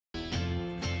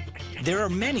There are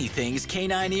many things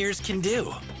canine ears can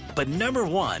do, but number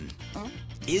one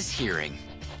is hearing.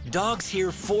 Dogs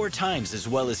hear 4 times as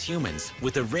well as humans,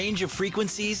 with a range of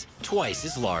frequencies twice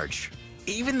as large.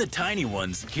 Even the tiny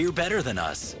ones hear better than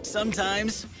us,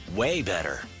 sometimes way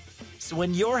better. So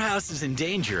when your house is in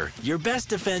danger, your best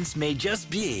defense may just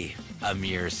be a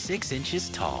mere 6 inches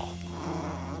tall.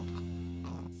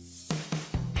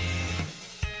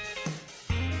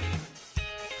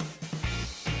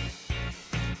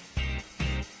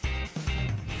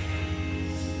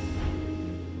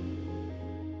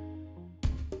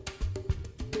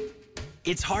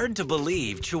 It's hard to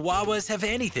believe Chihuahuas have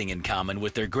anything in common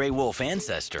with their gray wolf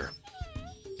ancestor.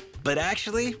 But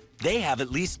actually, they have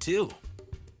at least 2.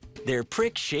 They're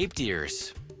prick-shaped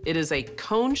ears. It is a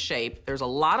cone shape. There's a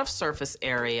lot of surface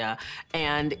area,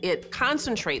 and it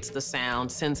concentrates the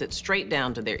sound, sends it straight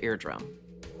down to their eardrum.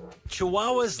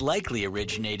 Chihuahuas likely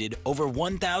originated over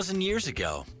 1,000 years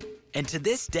ago. And to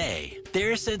this day,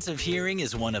 their sense of hearing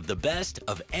is one of the best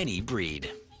of any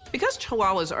breed. Because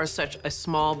Chihuahuas are such a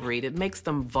small breed, it makes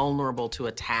them vulnerable to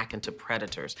attack and to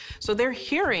predators. So their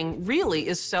hearing really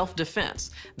is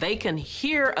self-defense. They can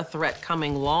hear a threat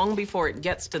coming long before it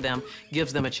gets to them,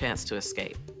 gives them a chance to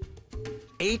escape.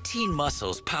 18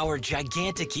 muscles power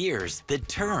gigantic ears that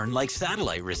turn like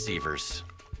satellite receivers.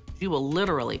 You will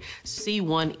literally see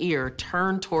one ear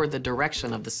turn toward the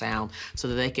direction of the sound so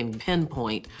that they can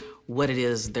pinpoint what it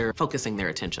is they're focusing their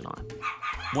attention on.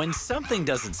 When something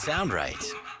doesn't sound right,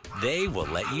 they will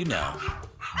let you know.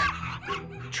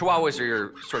 Chihuahuas are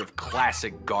your sort of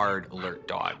classic guard alert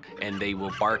dog, and they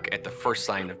will bark at the first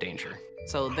sign of danger.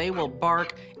 So they will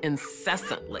bark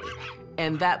incessantly.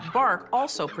 And that bark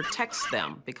also protects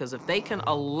them, because if they can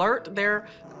alert their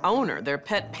owner, their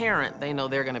pet parent, they know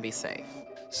they're gonna be safe.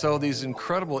 So these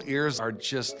incredible ears are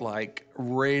just like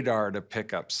radar to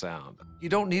pick up sound. You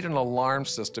don't need an alarm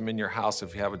system in your house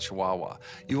if you have a Chihuahua.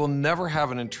 You will never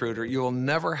have an intruder. You will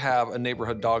never have a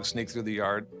neighborhood dog sneak through the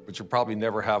yard, but you'll probably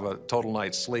never have a total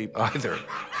night's sleep either.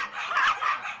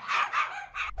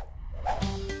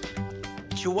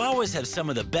 Chihuahuas have some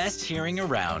of the best hearing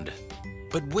around.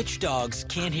 But which dogs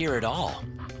can't hear at all?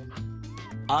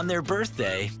 On their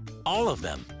birthday, all of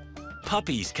them.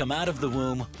 Puppies come out of the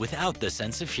womb without the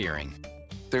sense of hearing.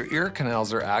 Their ear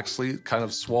canals are actually kind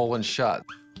of swollen shut.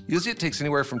 Usually it takes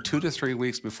anywhere from 2 to 3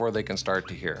 weeks before they can start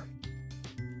to hear.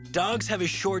 Dogs have a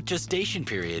short gestation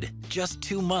period, just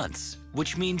 2 months,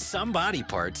 which means some body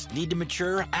parts need to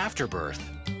mature after birth.